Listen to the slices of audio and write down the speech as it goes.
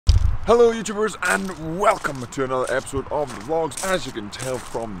Hello YouTubers and welcome to another episode of the vlogs. As you can tell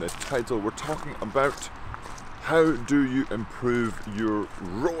from the title, we're talking about how do you improve your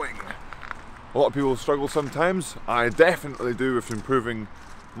rowing. A lot of people struggle sometimes. I definitely do with improving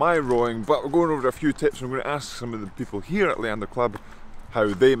my rowing, but we're going over a few tips and we're going to ask some of the people here at Leander Club how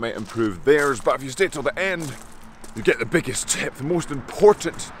they might improve theirs. But if you stay till the end, you get the biggest tip, the most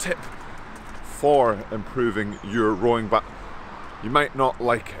important tip for improving your rowing, but you might not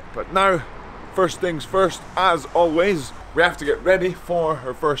like it. But now, first things first, as always, we have to get ready for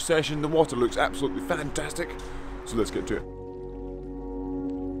our first session. The water looks absolutely fantastic, so let's get to it.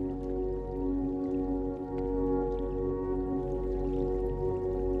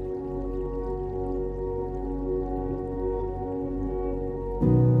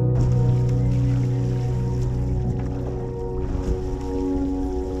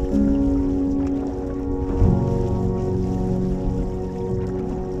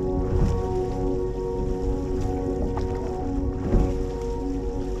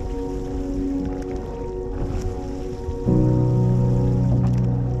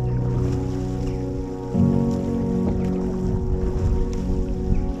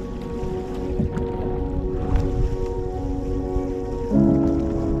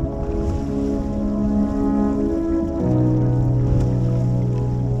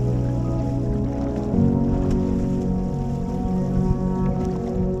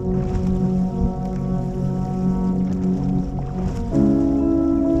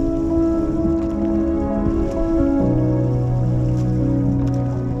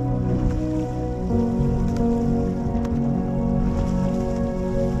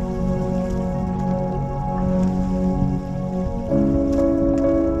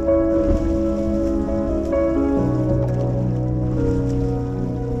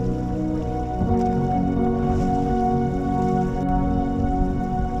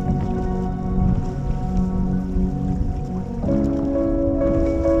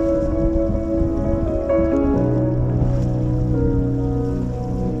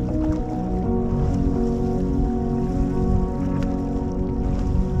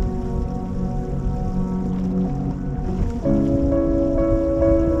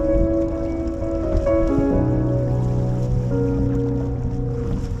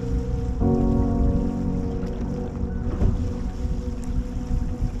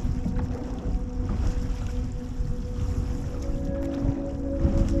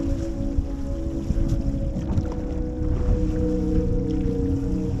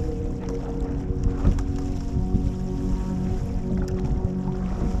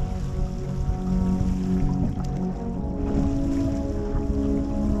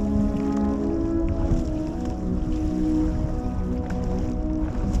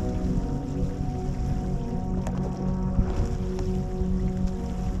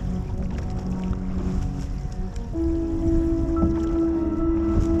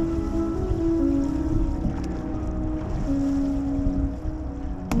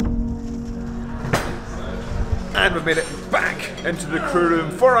 And we've made it back into the crew room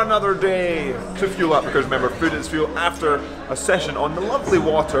for another day to fuel up, because remember, food is fuel, after a session on the lovely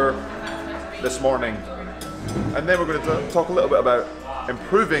water this morning. And then we're going to talk a little bit about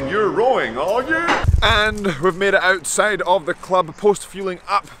improving your rowing. Oh yeah! And we've made it outside of the club post fueling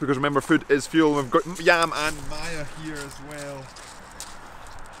up, because remember, food is fuel. We've got Yam and Maya here as well,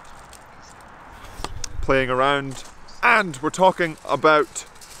 playing around, and we're talking about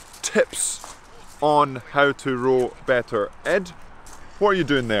tips on how to row better. Ed, what are you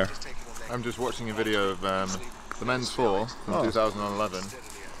doing there? I'm just watching a video of the men's four from 2011.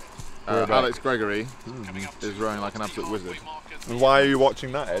 Alex Gregory is rowing like an absolute wizard. And why are you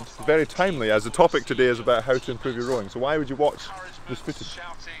watching that, Ed? It's very timely, as the topic today is about how to improve your rowing. So why would you watch this footage?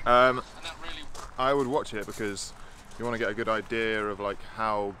 I would watch it because you want to get a good idea of like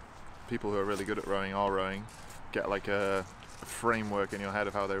how people who are really good at rowing are rowing, get like a framework in your head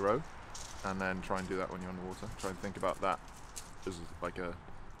of how they row, and then try and do that when you're underwater. Try and think about that as like a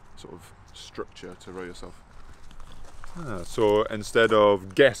sort of structure to row yourself. So instead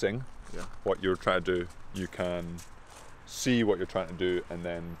of guessing what you're trying to do, you can see what you're trying to do and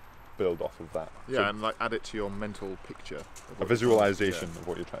then build off of that. Yeah, so and like add it to your mental picture. A visualization of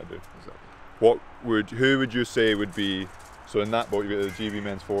what you're trying to do. Exactly. Who would you say would be, so in that boat you get the GB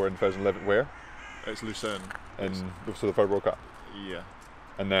Men's 4 in 2011, where? It's Lucerne. So the third World Cup? Yeah.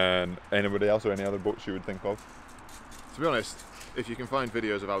 And then anybody else or any other boats you would think of? To be honest, if you can find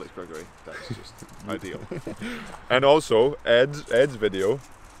videos of Alex Gregory, that's just ideal. And also Ed's video.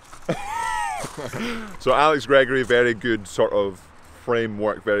 So Alex Gregory, very good sort of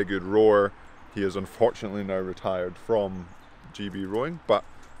very good rower. He is unfortunately now retired from GB rowing, but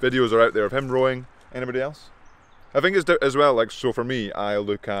videos are out there of him rowing. Anybody else? I think it's as well, like, so for me, I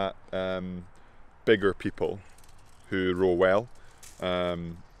look at bigger people who row well,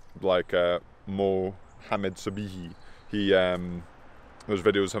 like Mohammed Sabihi. There's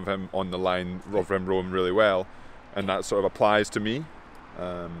videos of him on the line, of him rowing really well, and that sort of applies to me.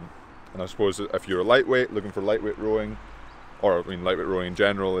 And I suppose if you're a lightweight, looking for lightweight rowing, or I mean lightweight rowing in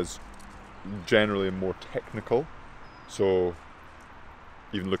general is generally more technical, so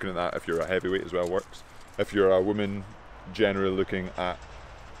even looking at that if you're a heavyweight as well works. If you're a woman, generally looking at,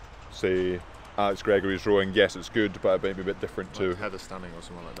 say, Alex Gregory's rowing, yes it's good, but it might be a bit different like to header standing or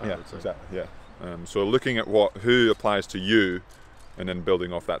something like that. Yeah, exactly, yeah. So looking at who applies to you, and then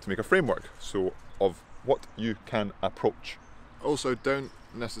building off that to make a framework so of what you can approach. Also, don't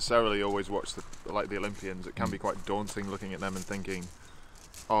necessarily always watch the Olympians. It can be quite daunting looking at them and thinking,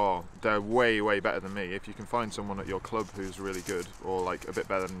 oh, they're way better than me. If you can find someone at your club who's really good, or like a bit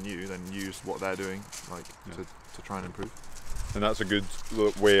better than you, then use what they're doing, like to try and improve. And that's a good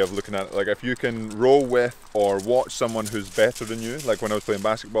way of looking at it. Like if you can row with or watch someone who's better than you, like when I was playing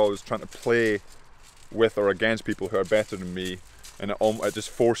basketball, I was trying to play with or against people who are better than me, and it just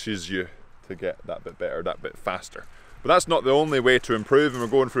forces you to get that bit better, that bit faster. But that's not the only way to improve, and we're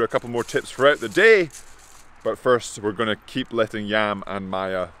going through a couple more tips throughout the day. But first, we're going to keep letting Yam and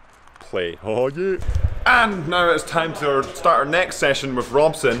Maya play. Oh yeah! And now it's time to start our next session with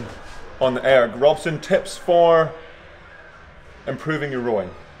Robson on the erg. Robson, tips for improving your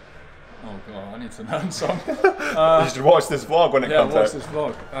rowing. Oh god, I need to learn some. You should watch this vlog when it comes out. Yeah, watch this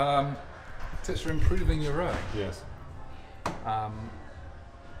vlog. Tips for improving your rowing. Yes.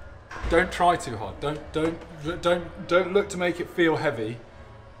 Don't try too hard. Don't look to make it feel heavy.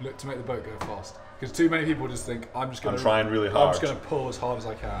 Look to make the boat go fast. Because too many people just think I'm trying really hard. I'm just going to pull as hard as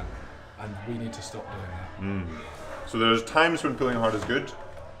I can, and we need to stop doing that. So there's times when pulling hard is good,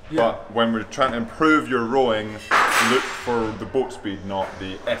 Yeah. but when we're trying to improve your rowing, look for the boat speed, not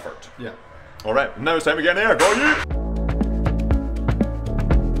the effort. Yeah. All right, now it's time to get in the air. Go you!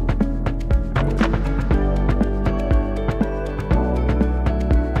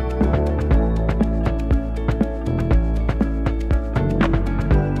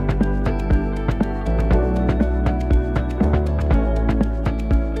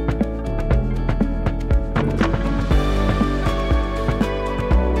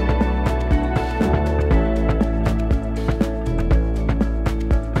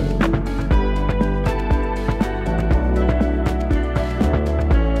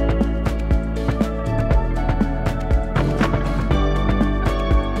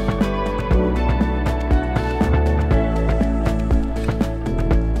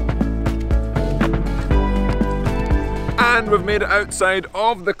 And we've made it outside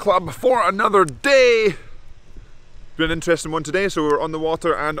of the club for another day. Been an interesting one today, so we're on the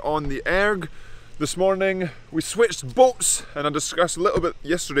water and on the erg. This morning we switched boats, and I discussed a little bit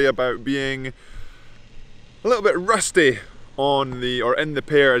yesterday about being a little bit rusty on the, or in the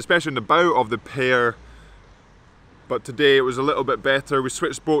pair, especially in the bow of the pair. But today it was a little bit better. We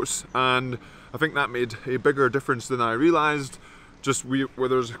switched boats, and I think that made a bigger difference than I realised. Just where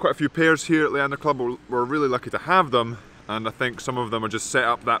there's quite a few pairs here at Leander Club, we're really lucky to have them. And I think some of them are just set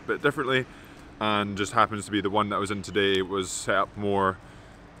up that bit differently, and just happens to be the one that I was in today was set up more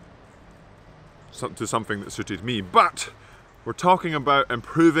to something that suited me. But we're talking about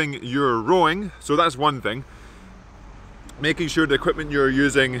improving your rowing, so that's one thing. Making sure the equipment you're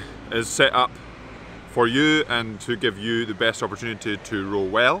using is set up for you and to give you the best opportunity to row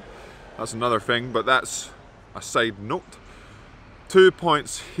well. That's another thing, but that's a side note. 2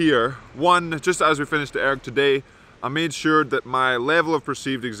 points here. One, just as we finished the erg today, I made sure that my level of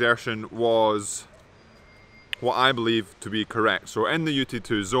perceived exertion was what I believe to be correct. So in the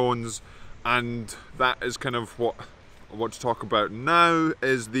UT2 zones, and that is kind of what I want to talk about now,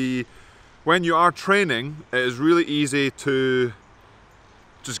 is when you are training, it is really easy to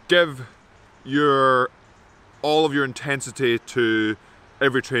just give all of your intensity to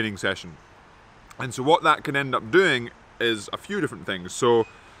every training session. And so what that can end up doing is a few different things. So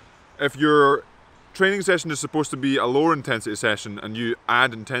if your training session is supposed to be a lower intensity session and you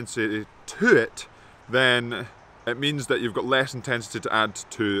add intensity to it, then it means that you've got less intensity to add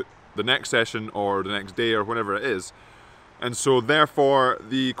to the next session or the next day or whenever it is. And so therefore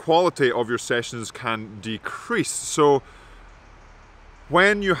the quality of your sessions can decrease. So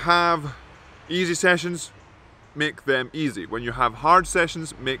when you have easy sessions, make them easy. When you have hard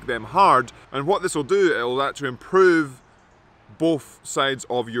sessions, make them hard. And what this will do, it will actually improve both sides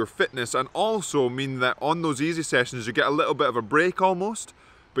of your fitness, and also mean that on those easy sessions you get a little bit of a break almost,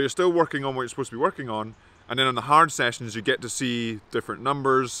 but you're still working on what you're supposed to be working on, And then on the hard sessions, you get to see different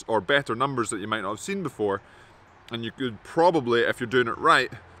numbers or better numbers that you might not have seen before. And you could probably, if you're doing it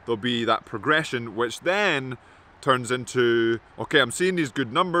right, there'll be that progression, which then turns into, okay, I'm seeing these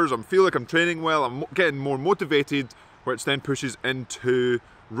good numbers, I feel like I'm training well, I'm getting more motivated, which then pushes into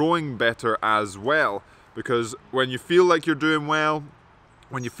rowing better as well. Because when you feel like you're doing well,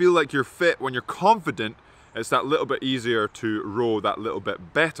 when you feel like you're fit, when you're confident, it's that little bit easier to row that little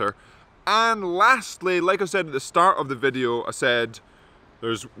bit better. And lastly, like I said at the start of the video, I said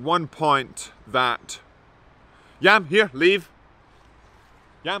there's one point that... Yam, here, leave.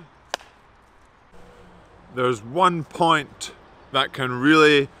 Yam. There's one point that can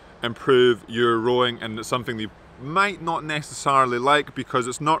really improve your rowing, and it's something that you might not necessarily like because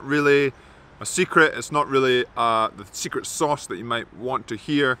it's not really a secret, it's not really the secret sauce that you might want to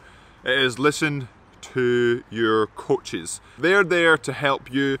hear. It is listen to your coaches. They're there to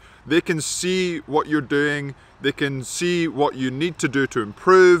help you. They can see what you're doing. They can see what you need to do to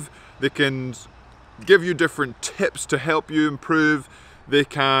improve. They can give you different tips to help you improve. They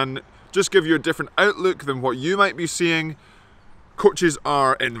can just give you a different outlook than what you might be seeing. Coaches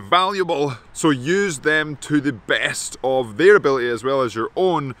are invaluable, so use them to the best of their ability as well as your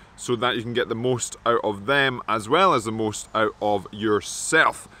own, so that you can get the most out of them as well as the most out of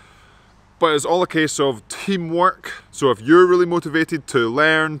yourself. But it's all a case of teamwork. So if you're really motivated to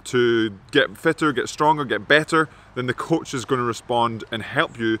learn, to get fitter, get stronger, get better, then the coach is going to respond and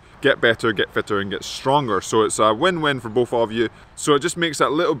help you get better, get fitter, and get stronger. So it's a win-win for both of you. So it just makes it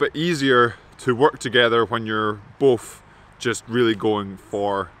a little bit easier to work together when you're both just really going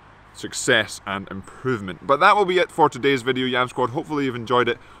for success and improvement. But that will be it for today's video, YAMSQUAD. Hopefully you've enjoyed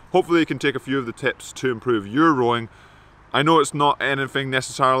it. Hopefully you can take a few of the tips to improve your rowing. I know it's not anything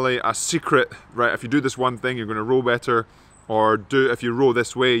necessarily a secret, right? If you do this one thing, you're going to row better, or if you row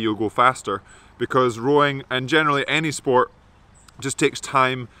this way, you'll go faster. Because rowing, and generally any sport, just takes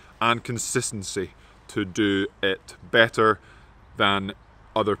time and consistency to do it better than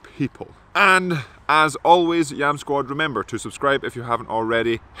other people. And as always, YAMSQUAD, remember to subscribe if you haven't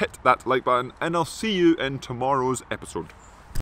already, hit that like button, and I'll see you in tomorrow's episode.